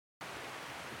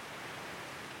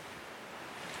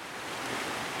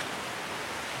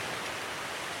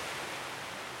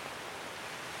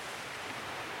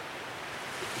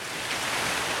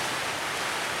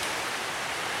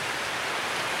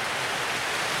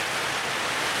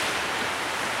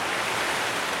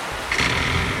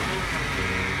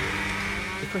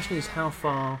question is, how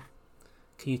far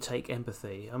can you take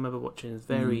empathy? I remember watching a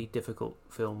very difficult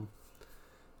film,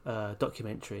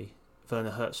 documentary,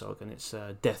 Werner Herzog, and it's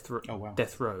Death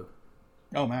Row.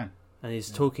 Oh man! And he's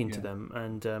talking to them,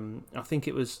 and I think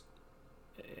it was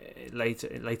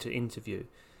later interview.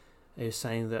 He was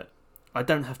saying that I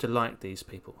don't have to like these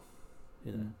people,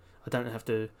 you know. I don't have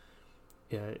to,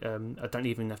 I don't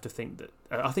even have to think that.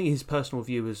 I think his personal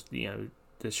view is,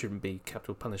 there shouldn't be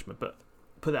capital punishment, but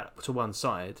put that to one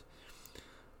side.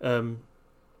 But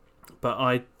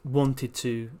I wanted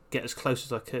to get as close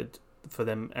as I could for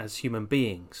them as human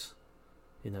beings,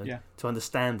 to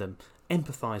understand them,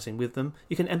 empathising with them.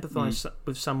 You can empathise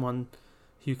with someone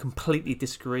who you completely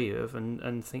disagree with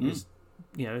and think is,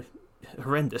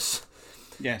 horrendous.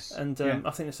 Yes, and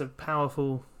I think it's a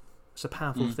powerful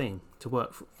thing to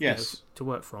work. To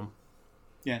work from.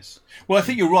 Yes. Well, I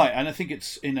think you're right, and I think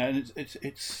it's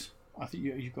it's. I think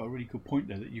you've got a really good point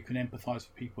there, that you can empathise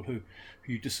with people who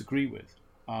you disagree with.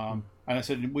 And I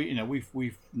said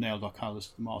we've nailed our colours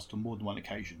to the mast on more than one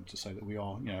occasion to say that we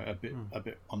are a bit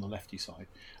on the lefty side.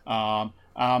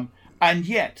 And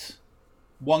yet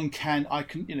one can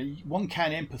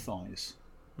empathise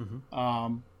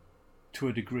to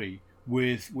a degree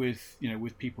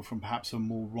with people from perhaps a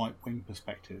more right wing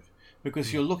perspective,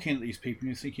 because you're looking at these people and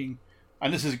you're thinking,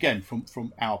 and this is again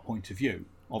from our point of view,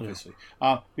 obviously,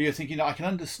 but you're thinking, I can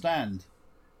understand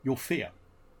your fear,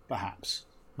 perhaps.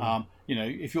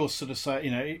 If you're sort of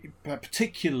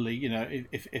particularly,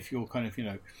 if you're kind of,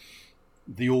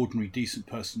 the ordinary decent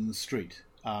person in the street,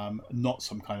 not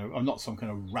some kind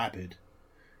of rabid,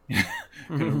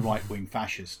 kind of right wing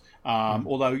fascist.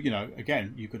 Although,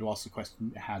 again, you could ask the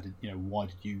question, why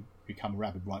did you become a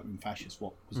rabid right wing fascist?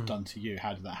 What was done to you?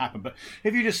 How did that happen? But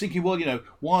if you're just thinking, well,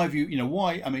 why have you,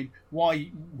 why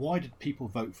did people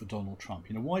vote for Donald Trump?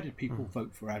 Why did people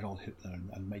vote for Adolf Hitler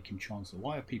and make him chancellor?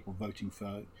 Why are people voting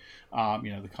for,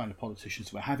 the kind of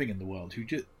politicians we're having in the world, who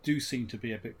do seem to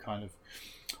be a bit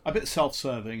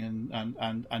self-serving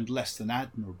and less than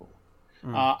admirable?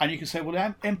 And you can say,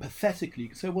 well, empathetically, you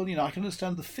can say, well, I can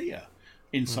understand the fear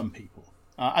in some people.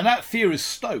 And that fear is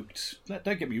stoked.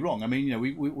 Don't get me wrong. I mean,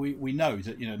 we know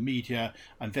that media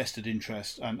and vested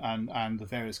interest and the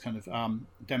various kind of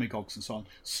demagogues and so on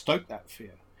stoke that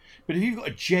fear. But if you've got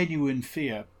a genuine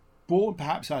fear, born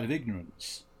perhaps out of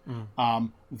ignorance,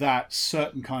 that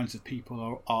certain kinds of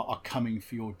people are coming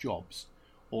for your jobs,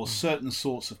 or certain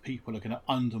sorts of people are going to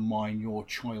undermine your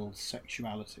child's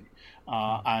sexuality,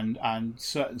 and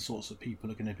certain sorts of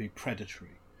people are going to be predatory.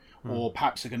 Or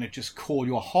perhaps they're going to just call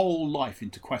your whole life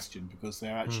into question because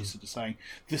they're actually sort of saying,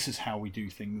 this is how we do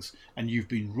things and you've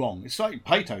been wrong. It's like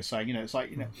Plato saying,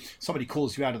 somebody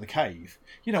calls you out of the cave.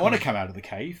 You don't want to come out of the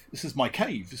cave. This is my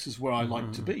cave. This is where I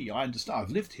like to be. I understand. I've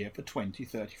lived here for 20,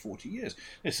 30, 40 years.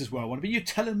 This is where I want to be. You're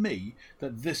telling me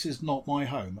that this is not my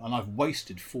home and I've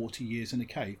wasted 40 years in a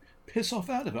cave. Piss off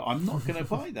out of it. I'm not going to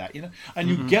buy that, And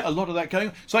you get a lot of that going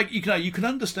on. So you can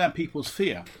understand people's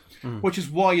fear, which is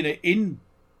why, in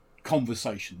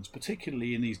conversations,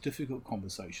 particularly in these difficult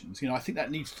conversations, I think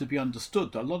that needs to be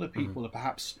understood. A lot of people are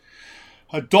perhaps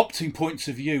adopting points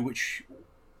of view which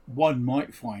one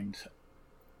might find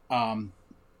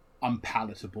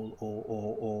unpalatable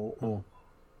or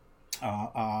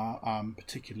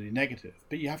particularly negative.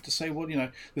 But you have to say, well,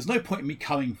 there's no point in me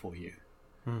coming for you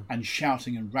and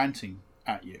shouting and ranting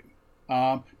at you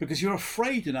because you're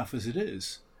afraid enough as it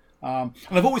is. And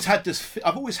I've always had this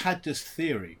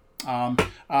theory.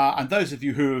 And those of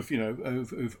you who have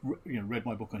who've read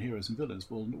my book on heroes and villains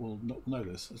will know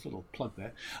this. There's a little plug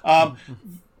there. I've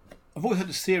always had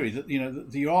this theory that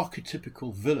the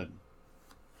archetypical villain,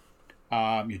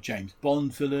 your James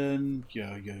Bond villain,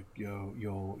 your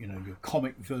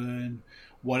comic villain,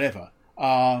 whatever,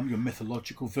 your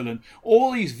mythological villain,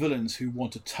 all these villains who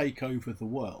want to take over the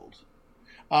world.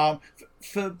 For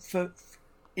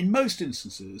in most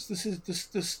instances,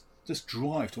 this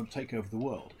drive to want to take over the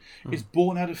world is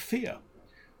born out of fear,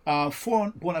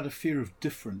 born out of fear of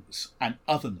difference and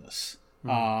otherness,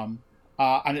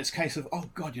 and it's a case of, oh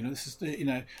God, this is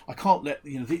I can't let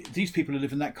these people who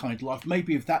live in that kind of life.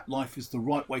 Maybe if that life is the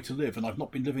right way to live, and I've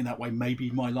not been living that way, maybe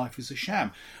my life is a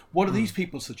sham. What are these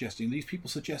people suggesting? These people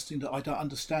suggesting that I don't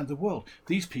understand the world.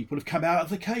 These people have come out of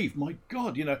the cave. My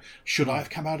God, should I have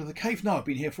come out of the cave? No, I've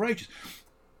been here for ages.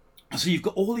 So you've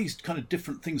got all these kind of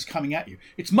different things coming at you.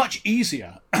 It's much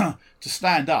easier to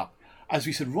stand up, as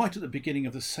we said right at the beginning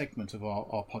of this segment of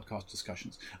our podcast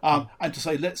discussions, and to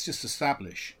say, let's just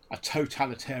establish a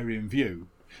totalitarian view.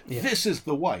 Yeah. This is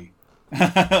the way.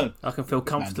 I can feel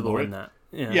comfortable in that.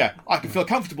 Yeah, I can feel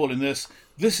comfortable in this.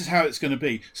 This is how it's going to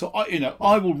be. So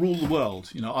I will rule the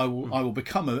world. I will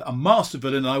become a master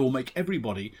villain, and I will make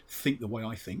everybody think the way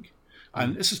I think.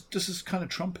 And this is kind of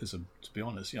Trumpism, to be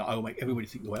honest. I will make everybody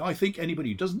think the way I think. Anybody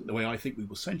who doesn't think the way I think, we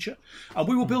will censure, and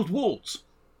we will build walls,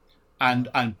 and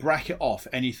bracket off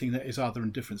anything that is other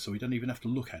and different, so we don't even have to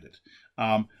look at it.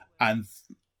 And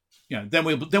then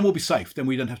we'll be safe. Then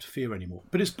we don't have to fear anymore.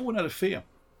 But it's born out of fear.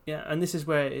 Yeah, and this is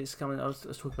where it's coming. I was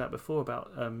talking about before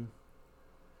about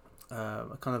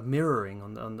a kind of mirroring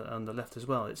on the left as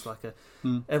well. It's like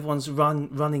everyone's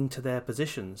running to their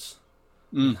positions,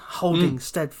 holding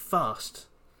steadfast,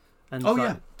 and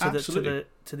absolutely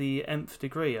to the nth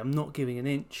degree. I'm not giving an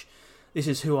inch. This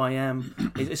is who I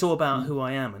am. It's all about who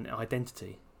I am and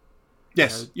identity.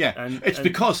 Yes, it's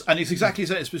exactly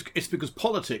as it's because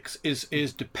politics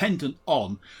is dependent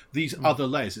on these other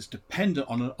layers. It's dependent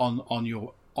on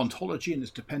your ontology, and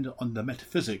it's dependent on the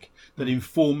metaphysic that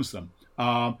informs them.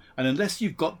 And unless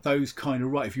you've got those kind of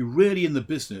right, if you're really in the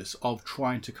business of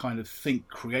trying to kind of think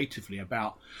creatively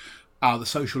about the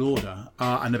social order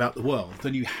and about the world,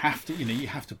 then you have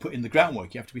to put in the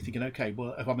groundwork. You have to be thinking, okay,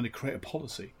 well, if I'm going to create a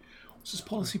policy, what's this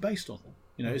policy based on?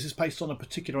 Is this based on a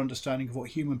particular understanding of what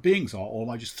human beings are, or am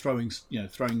I just throwing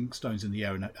stones in the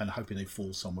air and hoping they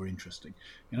fall somewhere interesting?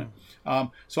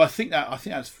 So I think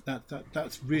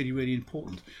that's really, really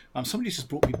important. Somebody just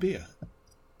brought me beer.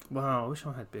 Wow, I wish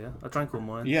I had beer. I drank all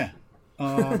mine. Yeah.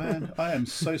 Oh man, I am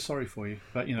so sorry for you,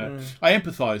 but I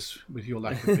empathise with your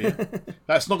lack of beer.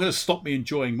 That's not going to stop me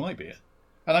enjoying my beer.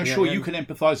 And I'm sure you can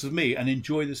empathise with me and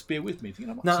enjoy this beer with me.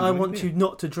 I want you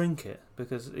not to drink it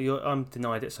because I'm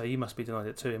denied it, so you must be denied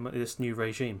it too in this new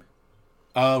regime.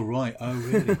 Oh right! Oh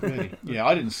really? Really? Yeah,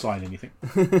 I didn't sign anything.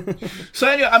 So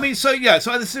anyway, so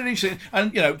this is interesting,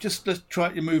 and just let's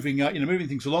try moving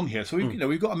things along here. So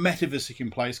we've got a metaphysic in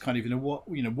place, kind of what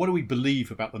do we believe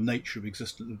about the nature of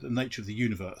existence, the nature of the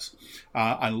universe,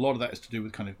 and a lot of that is to do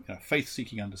with kind of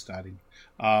faith-seeking understanding.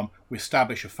 We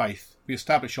establish a faith. We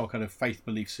establish our kind of faith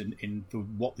beliefs in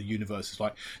what the universe is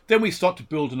like. Then we start to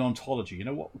build an ontology.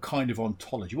 What kind of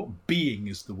ontology? What being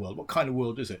is the world? What kind of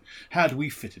world is it? How do we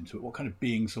fit into it? What kind of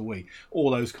beings are we?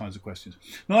 All those kinds of questions.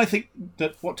 Now, I think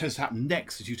that what tends to happen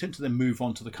next is you tend to then move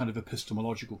on to the kind of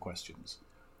epistemological questions,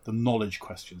 the knowledge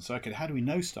questions. So, okay, how do we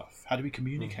know stuff? How do we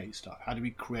communicate stuff? How do we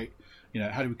create?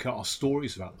 How do we create our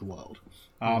stories about the world?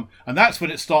 And that's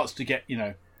when it starts to get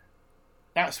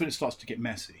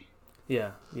messy.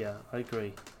 Yeah, I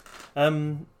agree. I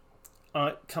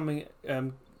kind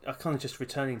of just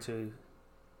returning to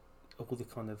all the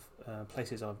kind of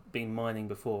places I've been mining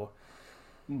before.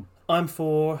 I'm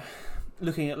for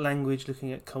looking at language,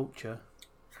 looking at culture,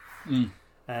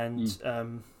 and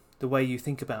the way you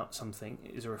think about something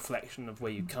is a reflection of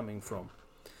where you're coming from.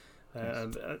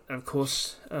 And of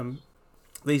course,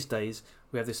 these days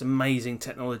we have this amazing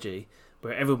technology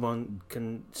where everyone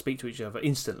can speak to each other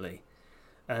instantly,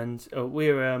 and we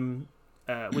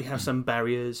have some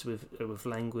barriers with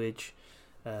language,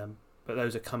 but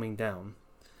those are coming down.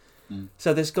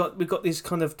 So we've got these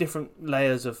kind of different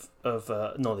layers of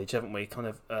knowledge, haven't we? Kind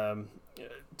of I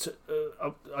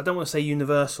don't want to say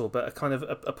universal, but a kind of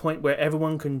a point where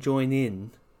everyone can join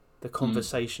in the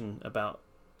conversation about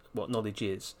what knowledge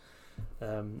is.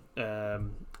 I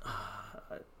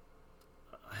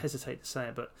hesitate to say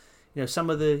it, but some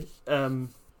of the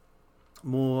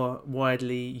more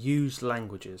widely used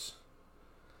languages.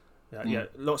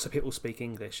 Lots of people speak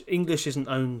English. English isn't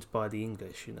owned by the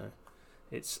English,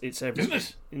 It's everything. Isn't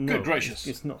it? No, good gracious.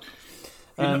 It's not.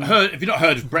 Have you not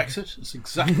heard of Brexit? It's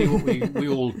exactly what we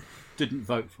all didn't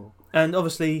vote for. And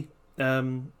obviously,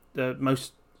 the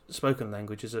most spoken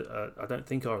languages I don't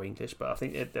think are English, but I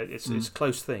think it's a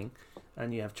close thing.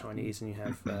 And you have Chinese, and you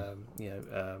have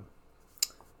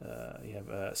you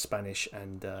have Spanish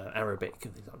and Arabic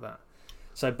and things like that.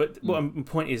 So, but my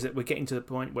point is that we're getting to the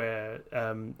point where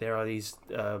there are these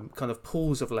kind of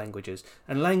pools of languages,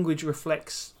 and language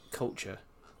reflects culture.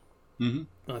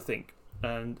 I think,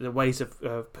 and the ways of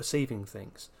perceiving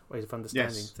things, ways of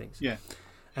understanding things. Yeah,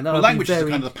 and language is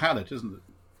kind of the palette, isn't it?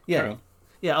 Yeah.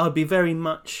 I'd be very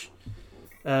much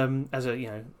as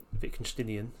a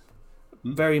Wittgensteinian,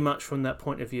 very much from that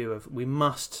point of view of we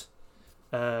must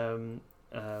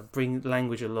bring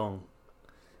language along,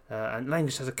 and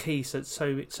language has a key to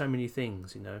so many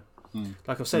things.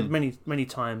 Like I've said many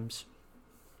times,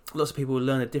 lots of people will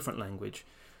learn a different language,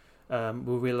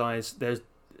 will realise there's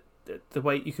the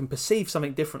way you can perceive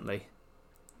something differently,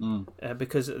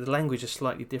 because the language is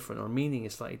slightly different, or meaning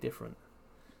is slightly different.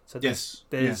 So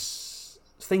there's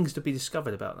things to be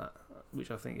discovered about that.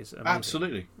 which I think is amazing.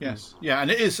 Absolutely, yes, yeah, and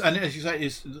it is, and as you say,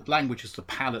 language is the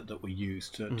palette that we use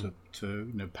to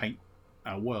paint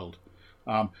our world.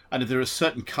 And if there are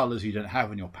certain colours you don't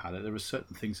have in your palette, there are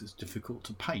certain things that's difficult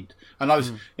to paint. And I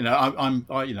was, I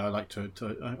like to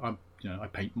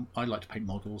paint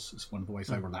models. It's one of the ways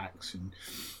I relax and,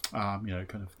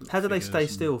 kind of. How do they stay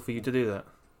still for you to do that?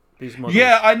 These models?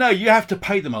 Yeah, I know you have to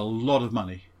pay them a lot of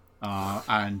money,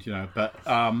 but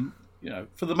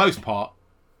for the most part,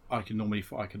 I can normally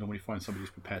find somebody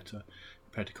who's prepared to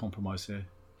compromise their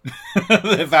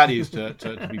values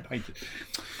to be painted.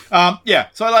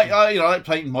 So I like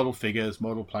painting model figures,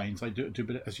 model planes. I do a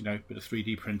bit, as you know, a bit of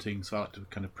 3D printing. So I like to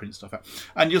kind of print stuff out.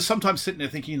 And you're sometimes sitting there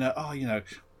thinking, I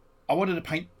wanted to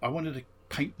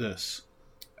paint this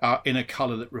in a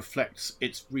colour that reflects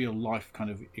its real life kind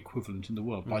of equivalent in the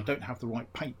world, but I don't have the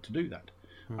right paint to do that.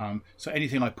 So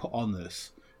anything I put on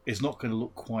this is not going to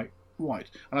look quite right.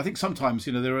 And I think sometimes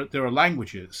there are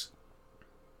languages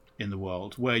in the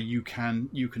world where you can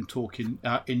talk in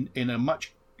a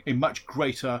much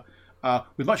greater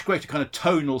with much greater kind of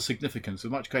tonal significance,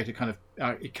 with much greater kind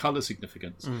of colour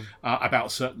significance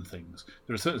about certain things.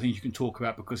 There are certain things you can talk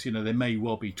about because there may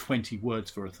well be 20 words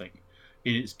for a thing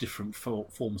in its different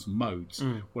forms and modes,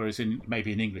 whereas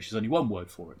maybe in English there's only one word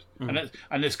for it,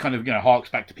 and this kind of harks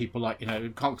back to people like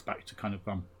it harks back to kind of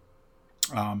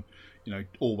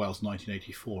Orwell's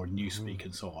 1984 and Newspeak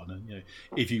and so on. And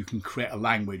if you can create a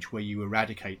language where you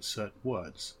eradicate certain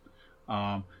words,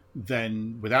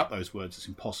 then without those words, it's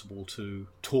impossible to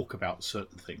talk about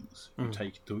certain things. You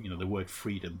take the word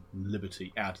freedom and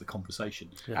liberty out of the conversation,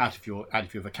 out of your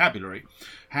vocabulary.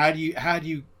 How do you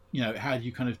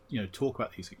kind of talk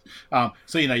about these things?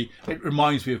 It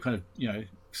reminds me of kind of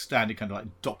standard kind of like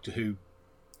Doctor Who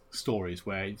stories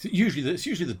where it's usually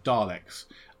the Daleks.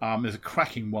 There's a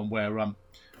cracking one where one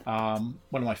of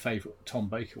my favourite Tom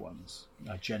Baker ones,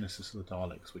 Genesis of the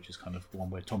Daleks, which is kind of one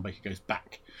where Tom Baker goes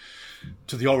back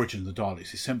to the origin of the Daleks.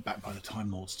 He's sent back by the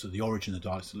Time Lords to the origin of the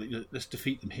Daleks. Let's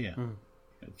defeat them here.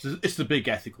 It's the big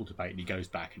ethical debate, and he goes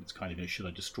back, and it's kind of should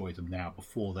I destroy them now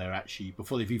before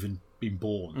they've even been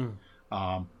born?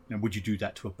 Would you do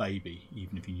that to a baby,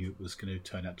 even if you knew it was going to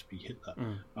turn out to be Hitler?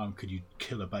 Could you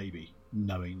kill a baby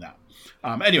knowing that?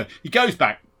 Anyway, he goes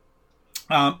back.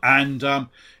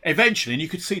 Eventually, and you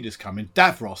could see this coming,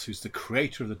 Davros, who's the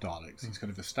creator of the Daleks, he's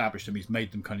kind of established them, he's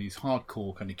made them kind of these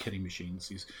hardcore kind of killing machines.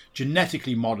 He's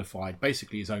genetically modified,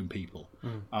 basically his own people,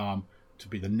 to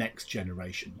be the next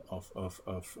generation of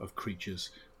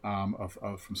creatures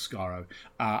from Skaro.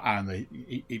 And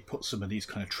he puts them in these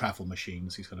kind of travel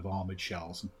machines, these kind of armoured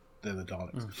shells, and they're the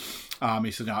Daleks.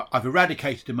 He said, now, I've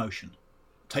eradicated emotion,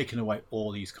 taken away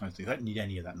all these kinds of things. I don't need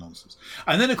any of that nonsense.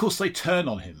 And then, of course, they turn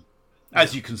on him.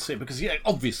 As you can see, because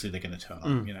obviously they're going to turn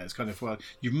on. It's kind of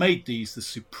you've made these the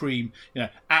supreme,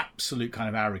 absolute kind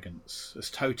of arrogance. It's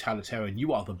totalitarian.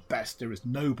 You are the best. There is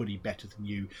nobody better than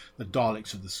you. The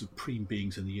Daleks are the supreme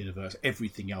beings in the universe.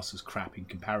 Everything else is crap in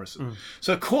comparison.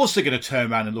 So of course they're going to turn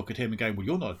around and look at him and go, "Well,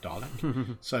 you're not a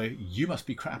Dalek, so you must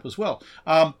be crap as well."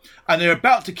 And they're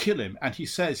about to kill him, and he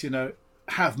says,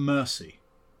 "Have mercy."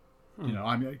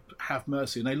 Have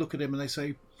mercy. And they look at him and they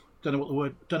say, "Don't know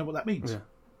what that means."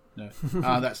 No,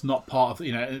 that's not part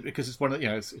of because it's one of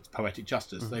it's poetic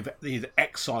justice. They've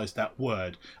excised that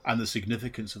word and the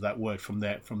significance of that word from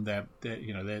their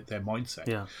mindset.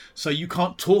 Yeah. So you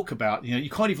can't talk about you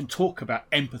can't even talk about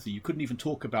empathy. You couldn't even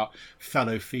talk about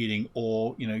fellow feeling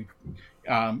or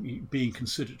being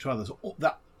considerate to others.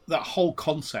 That whole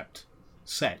concept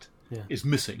set is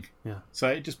missing. Yeah. So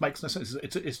it just makes no sense.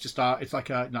 It's like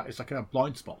a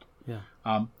blind spot. Yeah.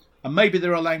 And maybe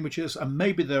there are languages, and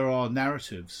maybe there are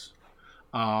narratives,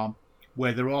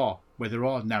 where there are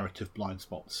narrative blind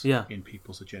spots in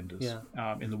people's agendas,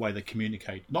 in the way they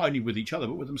communicate, not only with each other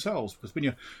but with themselves. Because when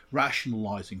you're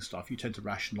rationalising stuff, you tend to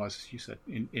rationalise, as you said,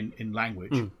 in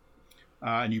language,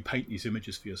 and you paint these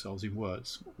images for yourselves in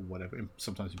words or whatever,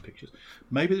 sometimes in pictures.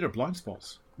 Maybe there are blind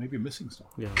spots. Maybe you're missing stuff.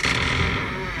 Yeah.